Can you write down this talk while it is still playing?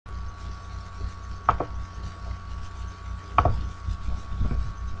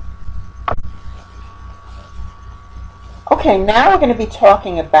Okay, now we're going to be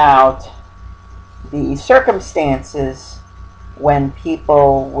talking about the circumstances when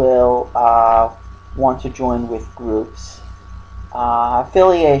people will want to join with groups.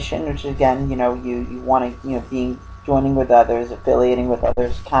 Affiliation, which again, you want to, joining with others, affiliating with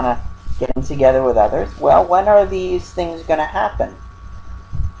others, kind of getting together with others. Well, when are these things going to happen?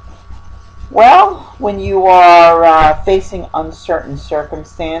 Well, when you are facing uncertain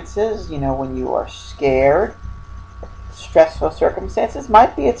circumstances, when you are scared, stressful circumstances,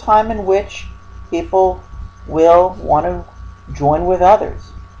 might be a time in which people will want to join with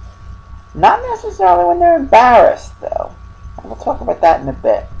others. Not necessarily when they're embarrassed, though. And we'll talk about that in a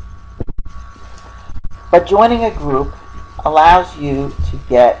bit. But joining a group allows you to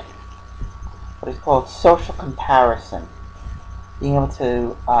get what is called social comparison. Being able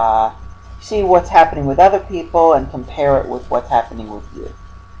to see what's happening with other people and compare it with what's happening with you.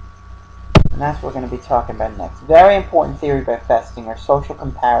 And that's what we're going to be talking about next. Very important theory by Festinger, social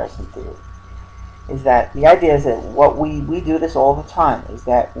comparison theory. Is that the idea is that what we do this all the time, is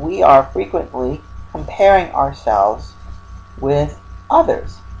that we are frequently comparing ourselves with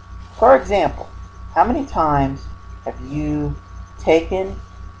others. For example, how many times have you taken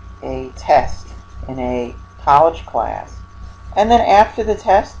a test in a college class and then after the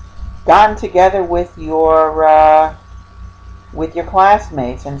test gotten together with your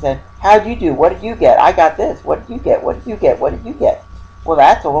classmates and said, how'd you do? What did you get? I got this. What did you get? What did you get? What did you get? Well,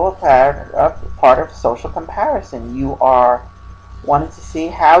 that's all part of social comparison. You are wanting to see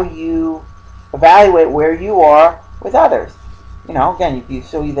how you evaluate where you are with others. Again, if you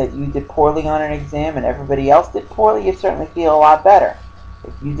saw that you did poorly on an exam and everybody else did poorly, you certainly feel a lot better.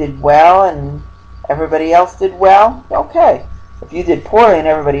 If you did well and everybody else did well, okay. If you did poorly and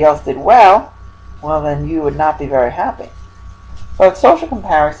everybody else did well, then you would not be very happy. But social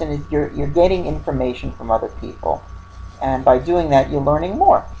comparison is you're getting information from other people. And by doing that, you're learning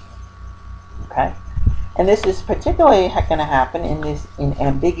more. Okay? And this is particularly going to happen in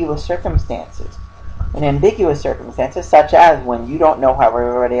ambiguous circumstances. In ambiguous circumstances, such as when you don't know how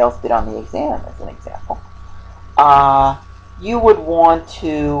everybody else did on the exam, as an example, you would want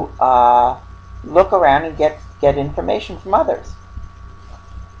to look around and get information from others.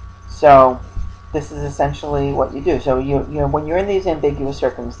 So this is essentially what you do. So when you're in these ambiguous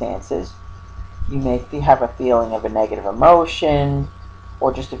circumstances, you may have a feeling of a negative emotion,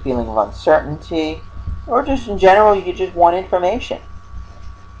 or just a feeling of uncertainty, or just in general, you just want information.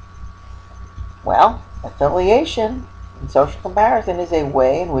 Well, affiliation and social comparison is a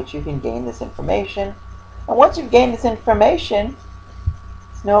way in which you can gain this information. And once you've gained this information,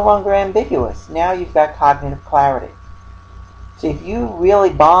 it's no longer ambiguous. Now you've got cognitive clarity. So if you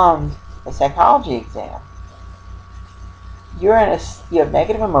really bombed a psychology exam, you have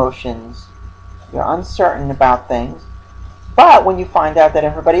negative emotions, you're uncertain about things, but when you find out that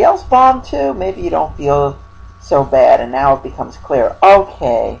everybody else bombed too, maybe you don't feel so bad, and now it becomes clear,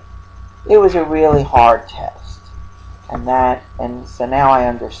 okay, it was a really hard test, and so now I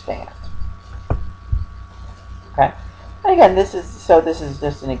understand. Okay, and again, this is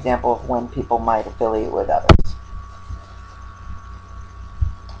just an example of when people might affiliate with others.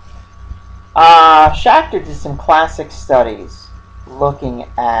 Schachter did some classic studies looking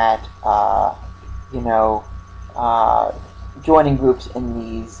at joining groups in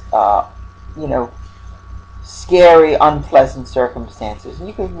these scary, unpleasant circumstances. And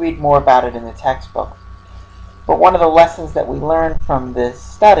you can read more about it in the textbook. But one of the lessons that we learned from this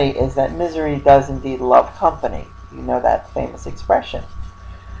study is that misery does indeed love company. You know that famous expression.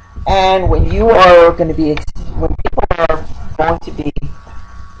 And when people are going to be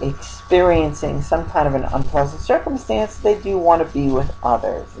experiencing some kind of an unpleasant circumstance, they do want to be with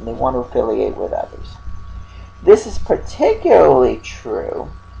others, and they want to affiliate with others. This is particularly true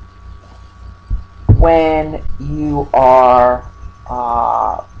when you are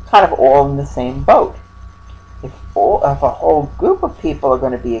kind of all in the same boat. If a whole group of people are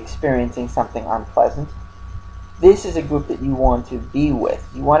going to be experiencing something unpleasant, this is a group that you want to be with.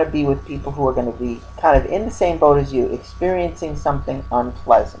 You want to be with people who are going to be kind of in the same boat as you, experiencing something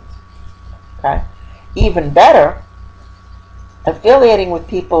unpleasant. Okay? Even better, affiliating with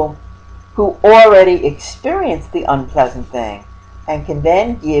people who already experienced the unpleasant thing and can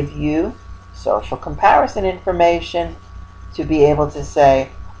then give you social comparison information to be able to say,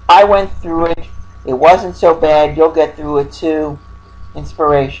 I went through it, it wasn't so bad, you'll get through it too.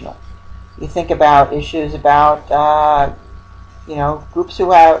 Inspirational. You think about issues about groups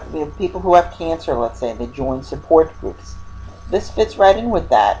who have people who have cancer, let's say, they join support groups. This fits right in with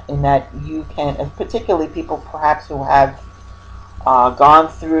that, in that you can, particularly people perhaps who have gone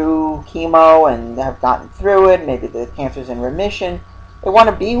through chemo and have gotten through it. Maybe the cancer's in remission. They want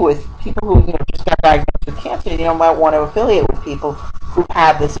to be with people who just got diagnosed with cancer. Might want to affiliate with people who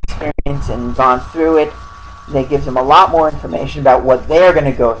have this experience and gone through it. And it gives them a lot more information about what they're going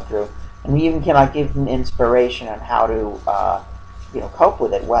to go through, and we even can give them inspiration on how to cope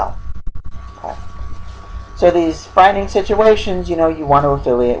with it well. Okay. So these frightening situations, you want to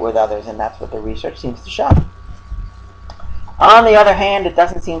affiliate with others, and that's what the research seems to show. On the other hand, it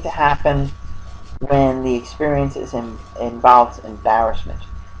doesn't seem to happen when the experience involves embarrassment.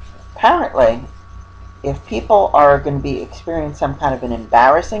 Apparently, if people are going to be experiencing some kind of an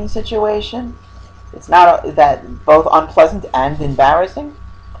embarrassing situation, it's not that both unpleasant and embarrassing.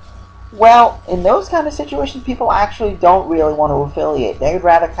 Well, in those kind of situations, people actually don't really want to affiliate. They'd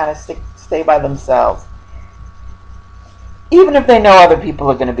rather kind of stay by themselves, even if they know other people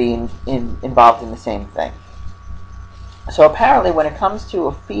are going to be involved in the same thing. So apparently, when it comes to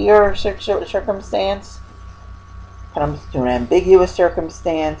a fear circumstance, comes to an ambiguous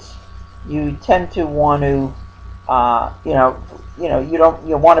circumstance, you tend to want to, you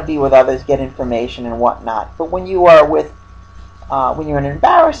want to be with others, get information and whatnot. But when you are when you're in an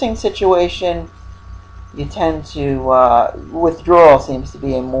embarrassing situation, you tend to withdrawal seems to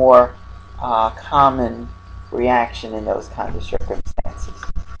be a more common reaction in those kinds of circumstances.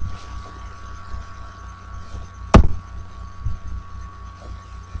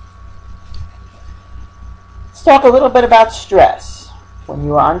 Let's talk a little bit about stress. When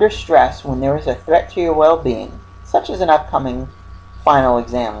you are under stress, when there is a threat to your well-being, such as an upcoming final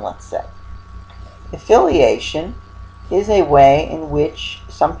exam, let's say, affiliation is a way in which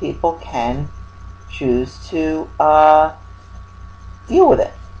some people can choose to deal with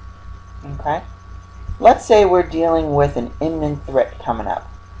it. Okay? Let's say we're dealing with an imminent threat coming up.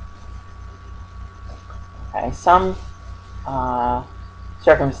 Okay? Some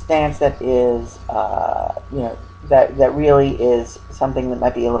circumstance that is, that really is something that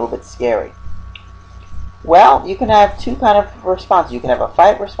might be a little bit scary. Well, you can have two kind of responses. You can have a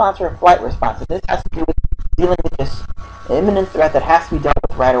fight response or a flight response. And this has to do with dealing with this imminent threat that has to be dealt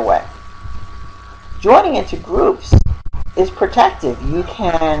with right away. Joining into groups is protective. You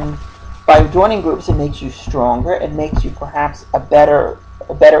can, by joining groups, it makes you stronger. It makes you perhaps a better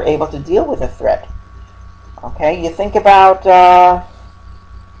able to deal with a threat. Okay, you think about,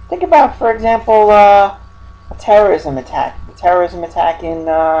 for example, a terrorism attack. The terrorism attack on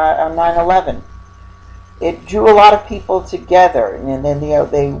 9/11. It drew a lot of people together, and then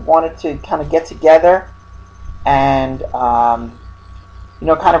they wanted to kind of get together and kind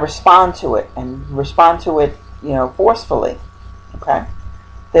of respond to it, forcefully. Okay.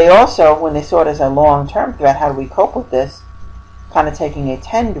 They also, when they saw it as a long-term threat, how do we cope with this? Kind of taking a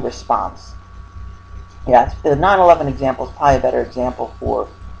tend response. Yeah, the 9/11 example is probably a better example for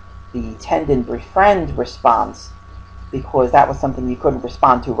the tend and befriend response, because that was something you couldn't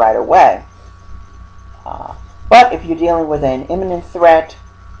respond to right away. But if you're dealing with an imminent threat,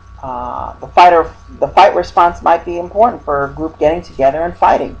 the fight response might be important for a group getting together and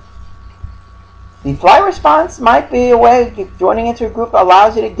fighting. The flight response might be a way, joining into a group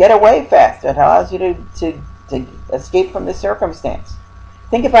allows you to get away faster. It allows you to escape from the circumstance.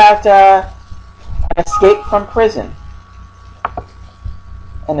 Think about an escape from prison.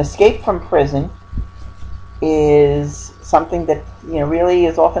 An escape from prison is something that really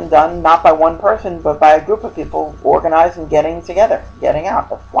is often done not by one person but by a group of people organized and getting together, getting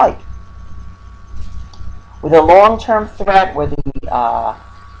out, a flight. With a long-term threat where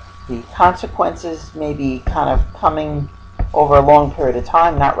the consequences may be kind of coming over a long period of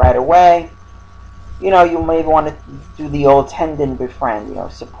time, not right away, you may want to do the old tend and befriend,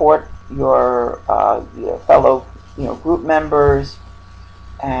 support your fellow group members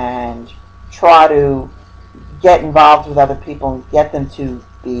and try to get involved with other people and get them to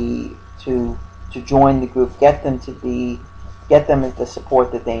join the group, get them the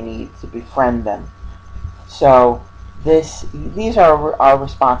support that they need to befriend them. So these are our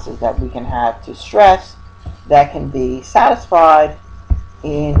responses that we can have to stress that can be satisfied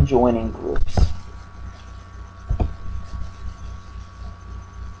in joining groups.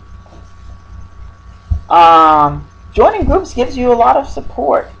 Joining groups gives you a lot of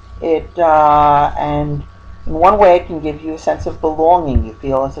support. And in one way, it can give you a sense of belonging. You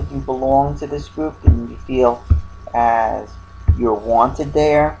feel as if you belong to this group, and you feel as you're wanted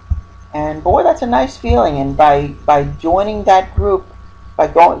there. And boy, that's a nice feeling. And by joining that group, by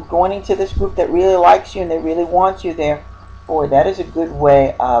going into this group that really likes you and they really want you there, boy, that is a good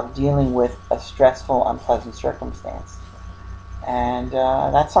way of dealing with a stressful, unpleasant circumstance. And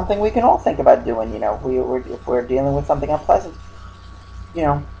that's something we can all think about doing. If we're dealing with something unpleasant, you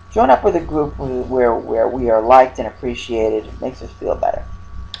know, join up with a group where we are liked and appreciated. It makes us feel better.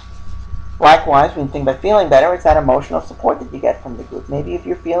 Likewise, when you think about feeling better, it's that emotional support that you get from the group. Maybe if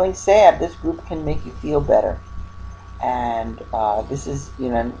you're feeling sad, this group can make you feel better. And this is, you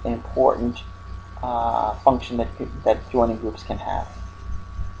know, an important function that joining groups can have.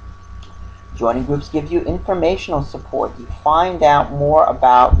 Joining groups give you informational support. You find out more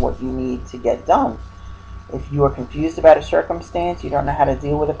about what you need to get done. If you are confused about a circumstance, you don't know how to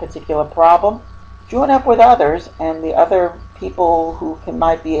deal with a particular problem, join up with others and the other people who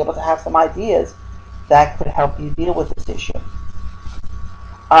might be able to have some ideas that could help you deal with this issue.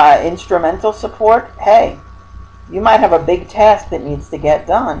 Instrumental support, hey, you might have a big task that needs to get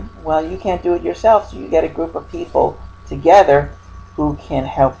done. Well, you can't do it yourself, so you get a group of people together who can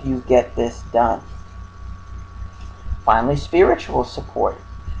help you get this done. Finally, spiritual support.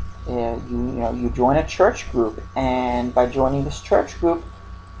 You join a church group, and by joining this church group,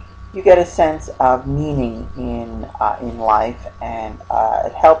 you get a sense of meaning in life, and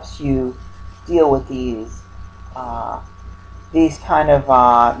it helps you deal with these kind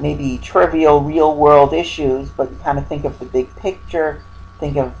of maybe trivial real world issues, but you kind of think of the big picture,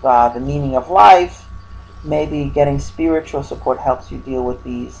 think of the meaning of life. Maybe getting spiritual support helps you deal with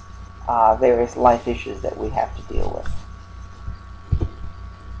these various life issues that we have to deal with.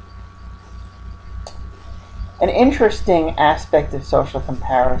 An interesting aspect of social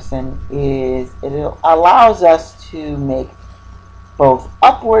comparison is it allows us to make both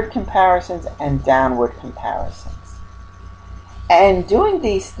upward comparisons and downward comparisons. And doing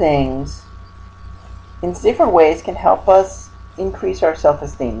these things in different ways can help us increase our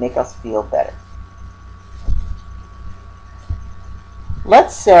self-esteem, make us feel better.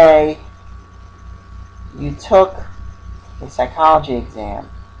 Let's say you took a psychology exam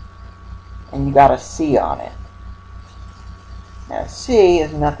and you got a C on it. Now, C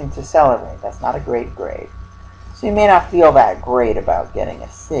is nothing to celebrate. That's not a great grade. So you may not feel that great about getting a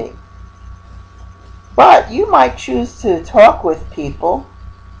C. But you might choose to talk with people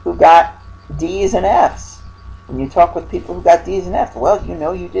who got D's and F's. When you talk with people who got D's and F's, well, you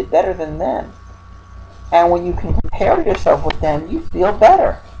know you did better than them. And when you can compare yourself with them, you feel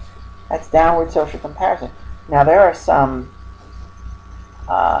better. That's downward social comparison. Now, there are some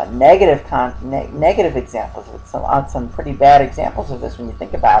negative examples, some pretty bad examples of this when you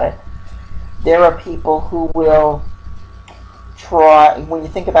think about it. There are people who will try, when you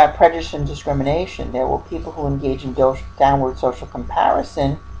think about prejudice and discrimination, there were people who engage in downward social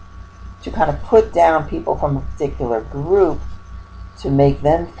comparison to kind of put down people from a particular group to make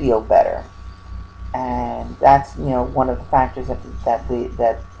them feel better. And that's, one of the factors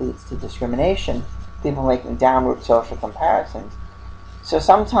that leads to discrimination, people making downward social comparisons. So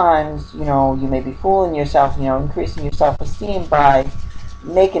sometimes, you may be fooling yourself, increasing your self-esteem by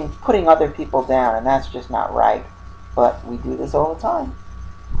putting other people down, and that's just not right. But we do this all the time.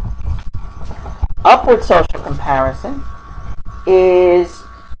 Upward social comparison is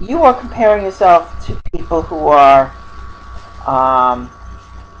you are comparing yourself to people who are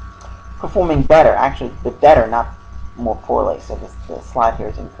performing better, actually the better, not more poorly, so the slide here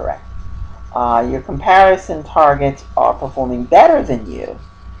is incorrect. Your comparison targets are performing better than you,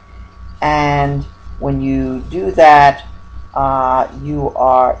 and when you do that, you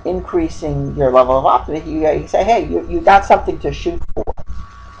are increasing your level of optimism. You say, hey, you got something to shoot for.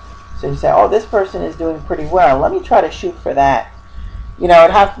 So you say, oh, this person is doing pretty well. Let me try to shoot for that. It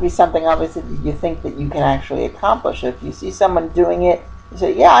has to be something, obviously, that you think that you can actually accomplish. If you see someone doing it, you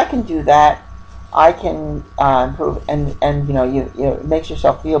say, yeah, I can do that. I can improve, and it makes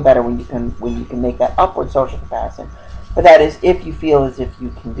yourself feel better when you can make that upward social comparison. But that is if you feel as if you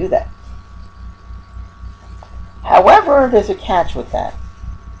can do that. However, there's a catch with that.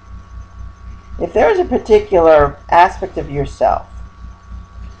 If there is a particular aspect of yourself,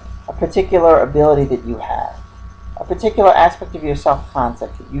 a particular ability that you have, a particular aspect of your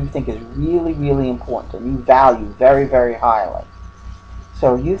self-concept that you think is really, really important and you value very, very highly,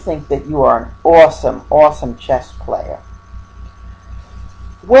 so you think that you are an awesome, awesome chess player.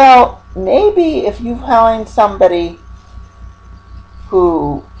 Well, maybe if you find somebody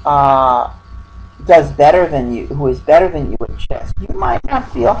who does better than you, who is better than you at chess, you might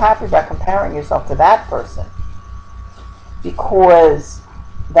not feel happy about comparing yourself to that person, because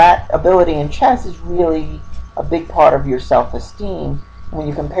that ability in chess is really a big part of your self-esteem. When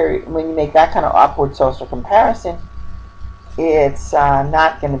you make that kind of upward social comparison, it's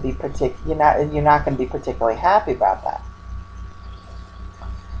not going to be you're not going to be particularly happy about that.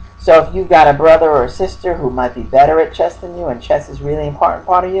 So if you've got a brother or a sister who might be better at chess than you, and chess is really an important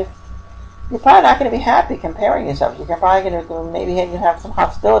part of you, you're probably not going to be happy comparing yourself. You're probably going to maybe have some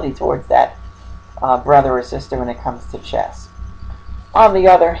hostility towards that brother or sister when it comes to chess. On the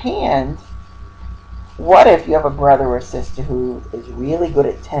other hand, what if you have a brother or sister who is really good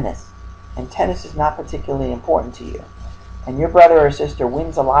at tennis, and tennis is not particularly important to you, and your brother or sister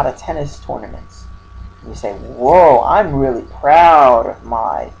wins a lot of tennis tournaments? You say, "Whoa, I'm really proud of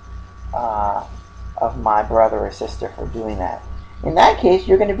my brother or sister for doing that." In that case,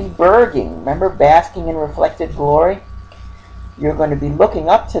 you're going to be berging. Remember, basking in reflected glory? You're going to be looking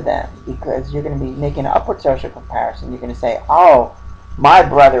up to them because you're going to be making an upward social comparison. You're going to say, "Oh, my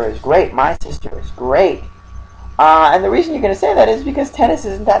brother is great. My sister is great." And the reason you're going to say that is because tennis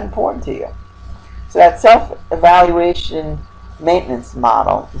isn't that important to you. So that self-evaluation maintenance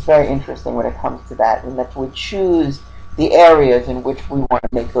model is very interesting when it comes to that, and that we choose the areas in which we want to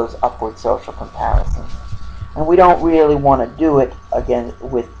make those upward social comparisons. And we don't really want to do it, again,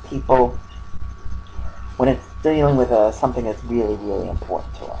 with people when it's dealing with something that's really, really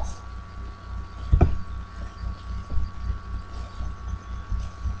important to us.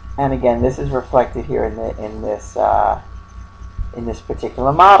 And again, this is reflected here in this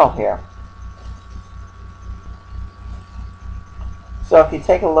particular model here. So if you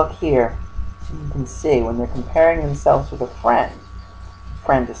take a look here, you can see when they're comparing themselves with a friend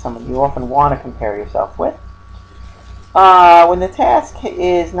is someone you often want to compare yourself with. When the task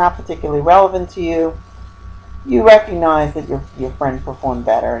is not particularly relevant to you, you recognize that your friend performed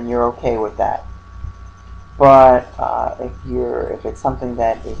better, and you're okay with that. But if it's something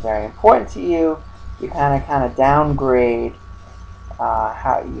that is very important to you, you kind of downgrade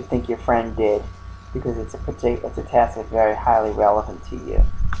how you think your friend did, because it's a task that's very highly relevant to you.